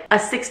walk like a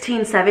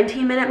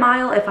 16-17 minute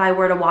mile if I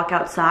were to walk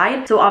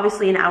outside. So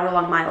obviously an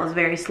hour-long mile is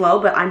very slow,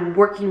 but I'm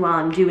working while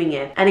I'm doing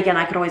it. And again,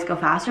 I could always go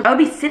faster. I would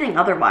be sitting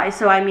otherwise.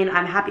 So I mean,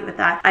 I'm happy with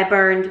that. I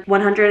burned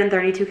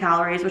 132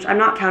 calories, which I'm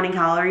not counting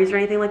calories or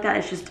anything like that.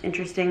 It's just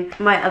interesting.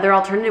 My other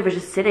alternative was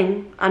just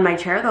sitting on my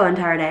chair the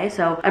entire day.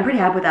 So I'm pretty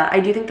happy with that. I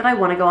do think that I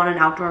want to go on an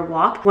outdoor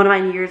walk. One of my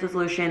New Year's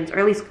resolutions, or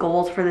at least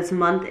goals for this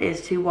month,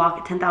 is to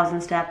walk 10,000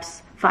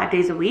 steps 5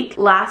 days a week.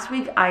 Last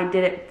week I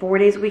did it 4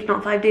 days a week,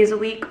 not 5 days a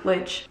week,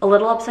 which a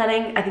little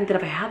upsetting. I think that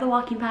if I had the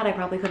walking pad, I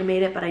probably could have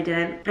made it, but I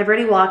didn't. I've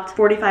already walked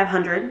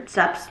 4,500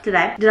 steps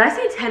today. Did I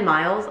say 10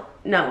 miles?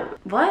 No.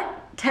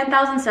 What?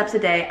 10,000 steps a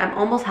day. I'm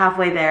almost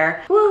halfway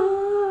there.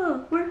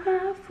 Whoa, we're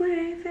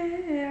halfway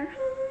there.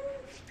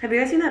 Have you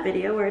guys seen that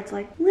video where it's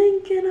like,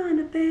 Lincoln on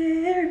a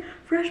bear,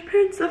 Fresh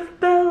Prince of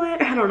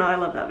Bel-Air? I don't know, I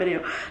love that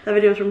video. That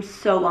video was from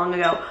so long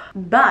ago.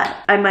 But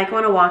I might go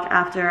on a walk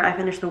after I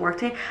finish the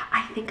workday.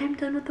 I think I'm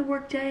done with the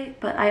workday,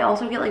 but I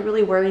also get like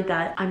really worried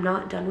that I'm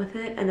not done with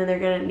it and then they're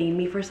gonna need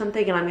me for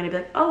something and I'm gonna be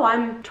like, oh,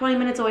 I'm 20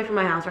 minutes away from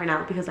my house right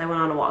now because I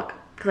went on a walk.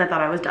 Because I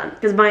thought I was done.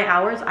 Because my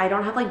hours, I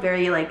don't have like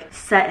very like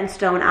set in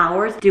stone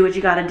hours. Do what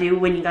you gotta do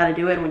when you gotta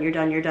do it, and when you're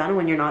done, you're done.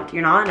 When you're not,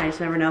 you're not. And I just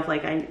never know if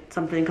like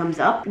something comes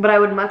up. But I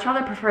would much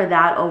rather prefer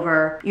that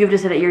over you have to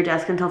sit at your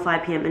desk until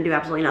 5 p.m. and do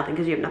absolutely nothing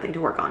because you have nothing to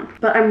work on.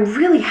 But I'm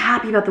really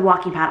happy about the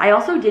walking pad. I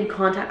also did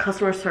contact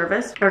customer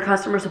service or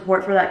customer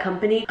support for that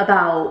company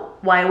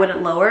about why I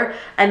wouldn't lower.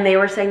 And they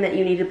were saying that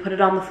you need to put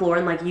it on the floor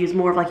and like use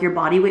more of like your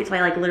body weight. So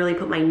I like literally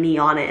put my knee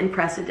on it and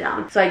press it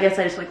down. So I guess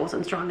I just like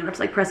wasn't strong enough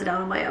to like press it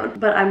down on my own.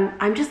 But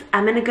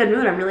I'm in a good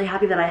mood. I'm really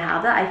happy that I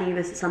have that. I think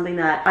this is something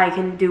that I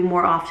can do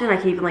more often. I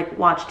can even like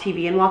watch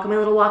TV and walk on my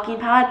little walking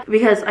pad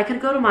because I could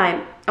go to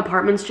my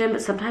apartment's gym,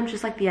 but sometimes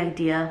just like the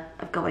idea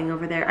of going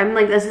over there, I'm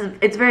like,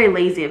 it's very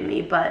lazy of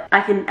me, but I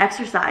can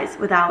exercise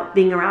without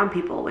being around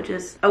people, which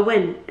is a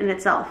win in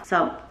itself.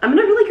 So I'm in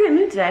a really great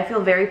mood today. I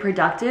feel very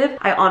productive.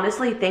 I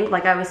honestly think,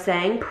 like I was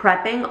saying,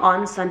 prepping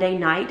on Sunday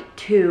night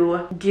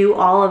to do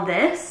all of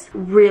this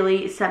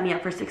really set me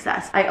up for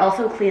success. I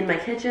also cleaned my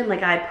kitchen.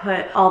 Like I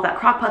put all that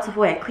crock pot stuff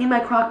away. I cleaned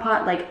my crock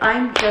pot. Like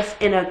I'm just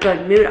in a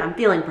good mood. I'm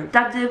feeling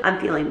productive. I'm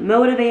feeling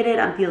motivated.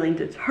 I'm feeling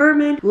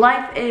determined.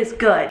 Life is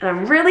good. And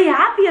I'm really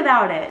happy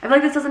about it. I feel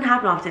like this doesn't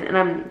happen often and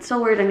I'm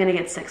so worried I'm gonna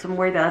get sick. So I'm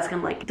worried that that's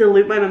gonna like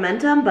dilute my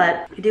momentum,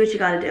 but you do what you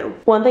gotta do.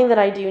 One thing that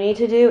I do need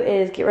to do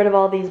is get rid of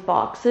all these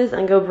boxes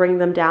and go bring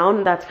them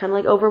down. That's kind of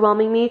like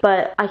overwhelming me,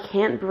 but I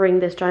can't bring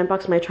this giant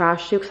box to my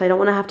trash too because I don't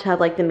want to have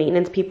like the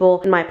maintenance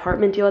people in my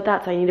apartment deal with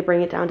that. So I need to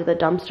bring it down to the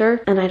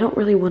dumpster and I don't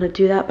really want to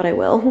do that, but I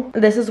will.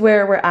 This is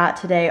where we're at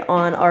today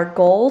on our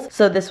goals.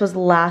 So this was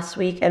last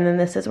week and then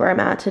this is where I'm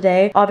at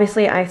today.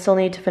 Obviously I still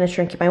need to finish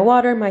drinking my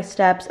water, my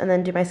steps, and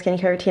then do my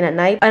skincare routine at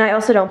night. And I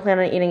also don't plan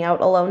on eating out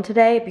alone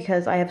today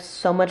because I have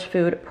so much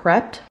food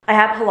prepped. I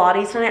have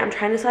Pilates tonight. I'm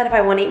trying to decide if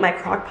I want to eat my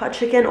crock pot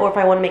chicken or if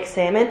I want to make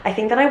salmon. I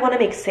think that I want to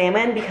make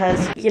salmon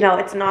because, you know,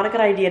 it's not a good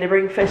idea to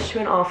bring fish to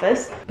an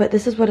office. But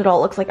this is what it all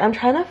looks like. I'm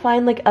trying to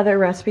find like other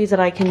recipes that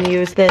I can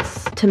use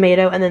this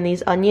tomato and then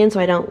these onions so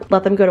I don't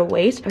let them go to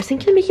waste. I was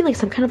thinking of making like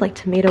some kind of like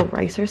tomato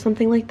rice or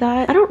something like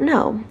that. I don't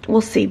know.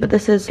 We'll see, but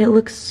it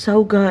looks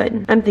so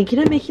good. I'm thinking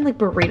of making like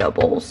burrito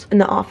bowls in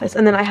the office.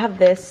 And then I have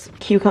this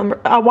cucumber.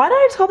 Why did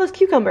I just call this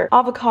cucumber?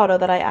 Avocado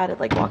that I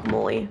added like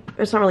guacamole.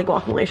 It's not really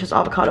guacamole, it's just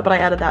avocado, but I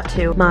added that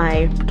to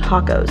my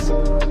tacos.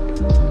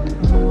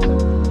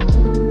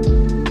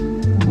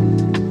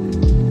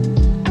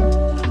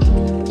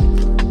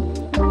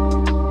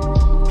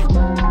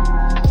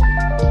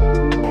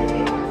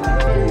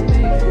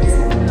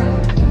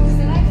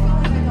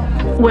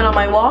 Went on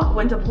my walk,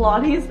 went to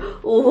Pilates.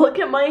 Look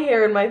at my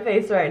hair and my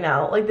face right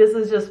now. Like this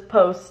is just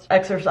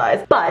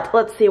post-exercise. But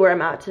let's see where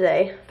I'm at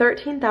today.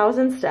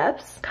 13,000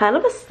 steps. Kind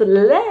of a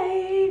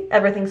sleigh.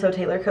 Everything's so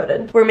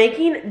tailor-coded. We're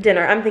making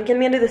dinner. I'm thinking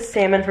I'm gonna do the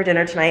salmon for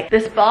dinner tonight.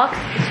 This box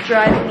is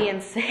driving me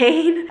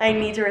insane. I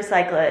need to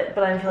recycle it,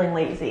 but I'm feeling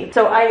lazy.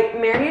 So I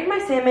marinated my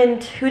salmon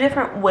 2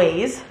 different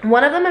ways.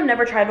 One of them I've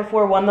never tried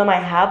before, one of them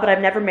I have, but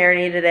I've never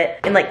marinated it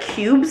in like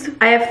cubes.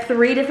 I have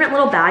 3 different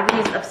little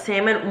baggies of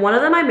salmon. One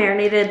of them I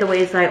marinated the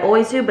ways that I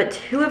always do, but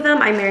 2 of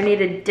them I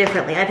marinated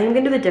differently. I think I'm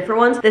gonna do the different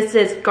ones. This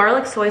is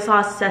garlic, soy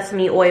sauce,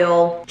 sesame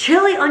oil,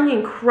 chili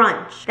onion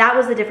crunch. That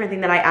was the different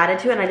thing that I added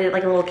to it, and I did it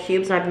like in little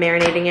cubes, and I'm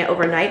marinating it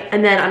overnight.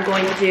 And then I'm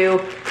going to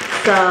do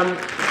some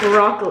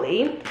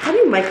broccoli. How do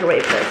you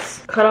microwave this?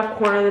 Cut off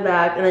corner of the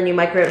bag, and then you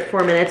microwave it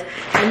 4 minutes.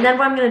 And then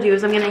what I'm gonna do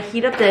is I'm gonna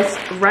heat up this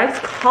rice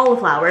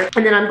cauliflower,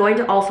 and then I'm going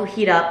to also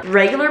heat up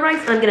regular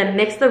rice, and I'm gonna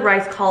mix the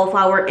rice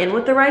cauliflower in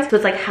with the rice. So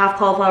it's like half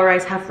cauliflower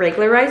rice, half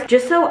regular rice,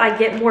 just so I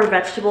get more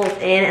vegetables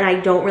in and I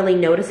don't really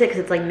notice it because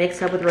it's like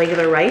mixed up with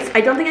regular rice.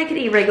 I don't think I could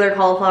eat regular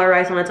cauliflower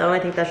rice on its own. I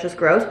think that's just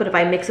gross, but if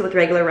I mix it with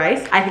regular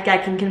rice, I think I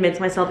can convince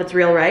myself it's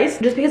real rice,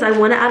 just because I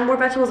wanna add more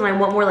vegetables and I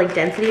want more like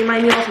density in my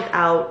meals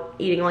without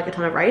eating like a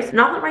ton of rice.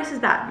 Not that rice is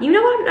bad. You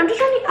know what? I'm just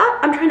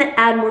trying to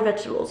add more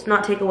vegetables,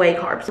 not take away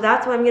carbs. So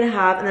that's what I'm gonna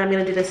have, and then I'm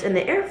gonna do this in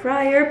the air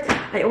fryer.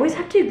 I always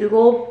have to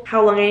Google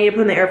how long I need to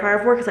put in the air fryer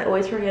for because I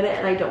always forget it,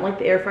 and I don't like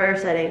the air fryer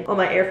setting on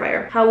my air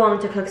fryer. How long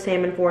to cook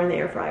salmon for in the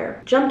air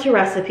fryer. Jump to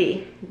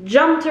recipe.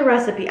 Jump to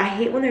recipe. I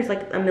hate when there's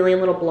like a million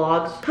little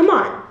blogs. Come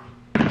on.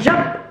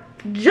 Jump.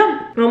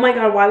 Jump. Oh my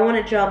god, why won't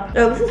it jump?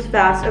 Oh, this is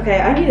fast. Okay,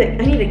 I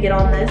need to get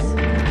on this.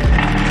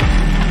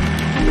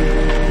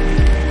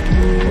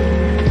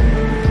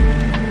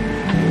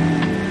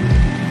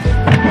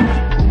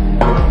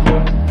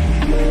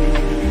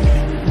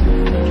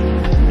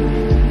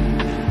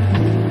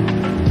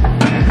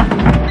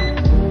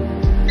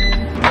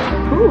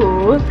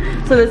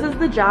 So this is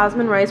the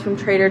jasmine rice from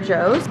Trader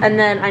Joe's, and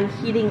then I'm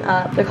heating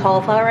up the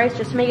cauliflower rice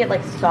just to make it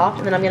like soft,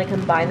 and then I'm gonna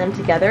combine them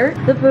together.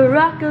 The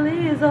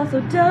broccoli is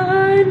also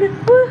done,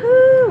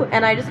 woohoo!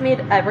 And I just made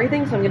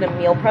everything, so I'm gonna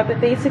meal prep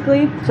it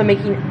basically. So I'm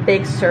making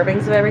big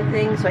servings of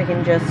everything so I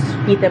can just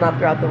heat them up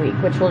throughout the week,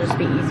 which will just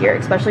be easier,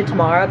 especially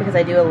tomorrow because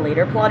I do a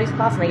later Pilates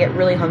class and I get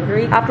really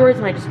hungry afterwards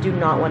and I just do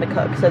not want to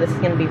cook. So this is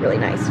gonna be really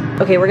nice.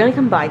 Okay, we're gonna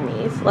combine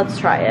these. Let's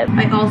try it.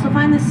 I also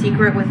find the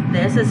secret with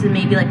this is to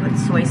maybe like put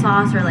soy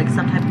sauce or like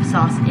some type of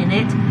sauce in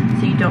it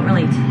so you don't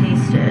really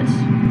taste it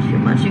too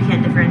much. You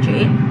can't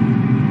differentiate.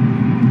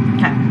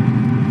 Okay,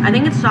 I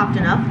think it's soft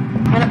enough.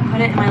 I'm gonna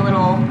put it in my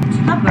little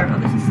tupper. Oh,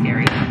 this is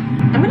scary.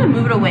 I'm gonna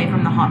move it away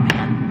from the hot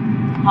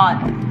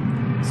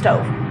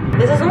stove.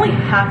 This is only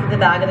half of the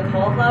bag of the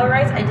cauliflower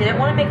rice. I didn't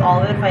want to make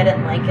all of it if I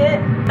didn't like it.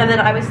 And then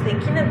I was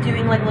thinking of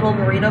doing like little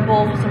burrito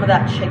bowls with some of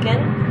that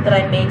chicken that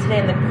I made today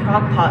in the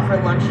crock pot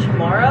for lunch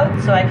tomorrow.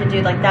 So I could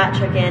do like that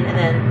chicken and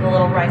then the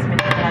little rice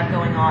mix that I have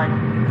going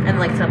on and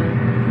like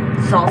some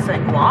salsa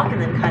and guac, and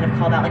then kind of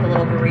call that like a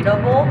little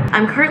burrito bowl.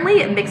 I'm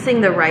currently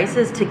mixing the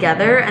rices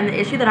together, and the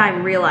issue that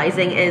I'm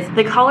realizing is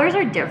the colors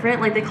are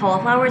different. Like the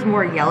cauliflower is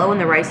more yellow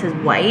and the rice is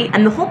white,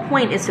 and the whole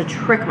point is to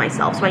trick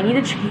myself, so I need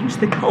to change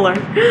the color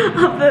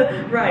of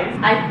the rice.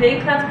 I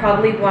think that's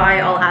probably why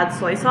I'll add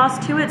soy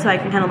sauce to it, so I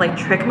can kind of like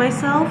trick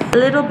myself a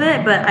little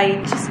bit, but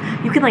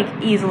you can like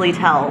easily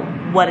tell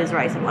what is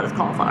rice and what is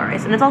cauliflower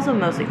rice, and it's also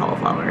mostly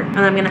cauliflower. And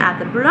I'm gonna add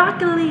the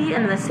broccoli,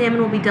 and then the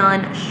salmon will be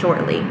done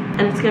shortly,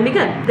 and it's gonna be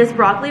good. This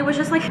broccoli was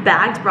just like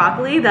bagged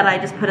broccoli that I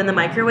just put in the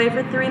microwave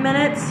for 3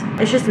 minutes.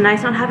 It's just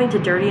nice not having to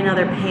dirty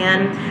another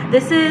pan.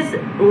 This is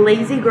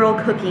lazy girl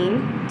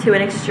cooking to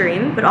an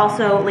extreme, but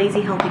also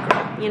lazy healthy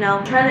girl, you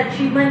know? Trying to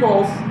achieve my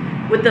goals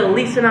with the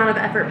least amount of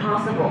effort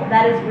possible.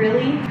 That is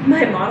really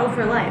my motto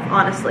for life,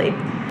 honestly.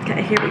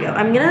 Okay, here we go.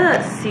 I'm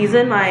gonna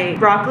season my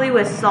broccoli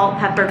with salt,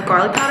 pepper,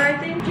 garlic powder, I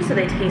think, just so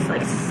they taste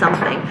like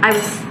something. I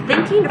was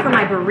thinking for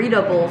my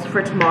burrito bowls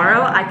for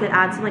tomorrow, I could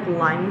add some like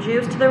lime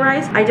juice to the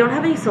rice. I don't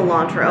have any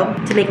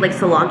cilantro to make like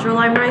cilantro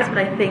lime rice, but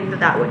I think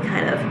that would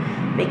kind of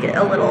make it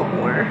a little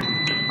more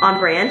on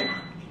brand.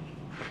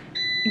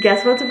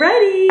 Guess what's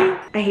ready?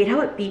 I hate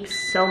how it beeps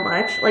so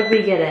much. Like,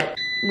 we get it.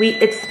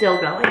 It's still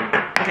going.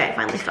 Okay, I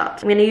finally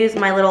stopped. I'm gonna use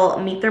my little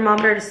meat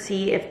thermometer to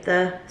see if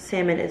the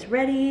salmon is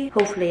ready.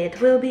 Hopefully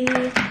it will be.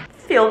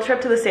 Field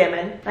trip to the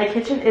salmon. My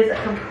kitchen is a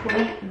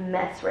complete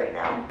mess right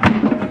now.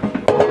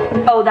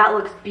 Oh, that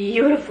looks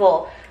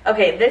beautiful.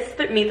 Okay, this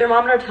meat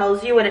thermometer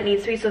tells you what it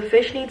needs to be. So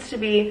fish needs to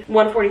be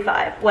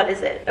 145. What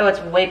is it? Oh, it's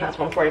way past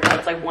 145.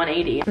 It's like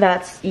 180.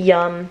 That's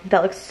yum.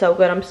 That looks so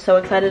good. I'm so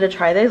excited to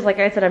try this. Like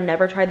I said, I've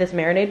never tried this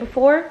marinade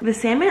before. The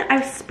salmon,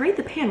 I've sprayed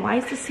the pan. Why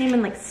is the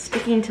salmon like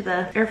sticking to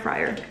the air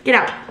fryer? Get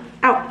out.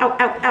 Out,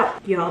 out, out,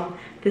 out. Yum.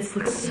 This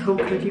looks so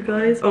good, you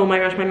guys. Oh my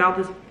gosh, my mouth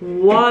is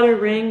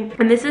watering.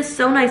 And this is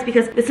so nice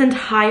because this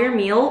entire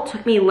meal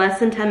took me less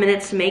than 10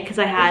 minutes to make because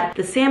I had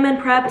the salmon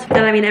prepped.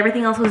 Then I mean,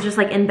 everything else was just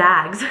like in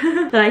bags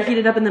that I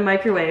heated up in the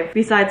microwave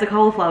besides the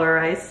cauliflower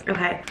rice.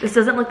 Okay, this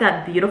doesn't look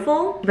that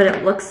beautiful, but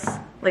it looks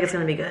like it's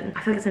gonna be good.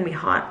 I feel like it's gonna be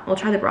hot. I'll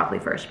try the broccoli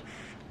first.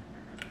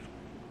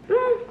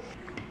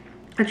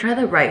 I'll try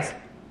the rice.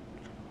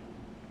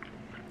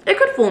 It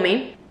could fool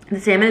me.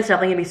 The salmon is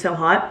definitely gonna be so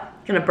hot.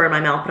 It's gonna burn my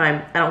mouth, but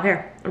I don't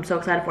care. I'm so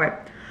excited for it.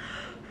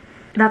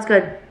 That's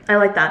good. I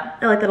like that.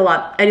 I like that a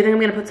lot. I do think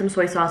I'm gonna put some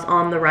soy sauce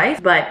on the rice,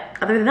 but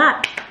other than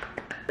that,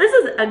 this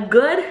is a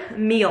good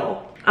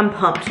meal. I'm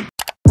pumped.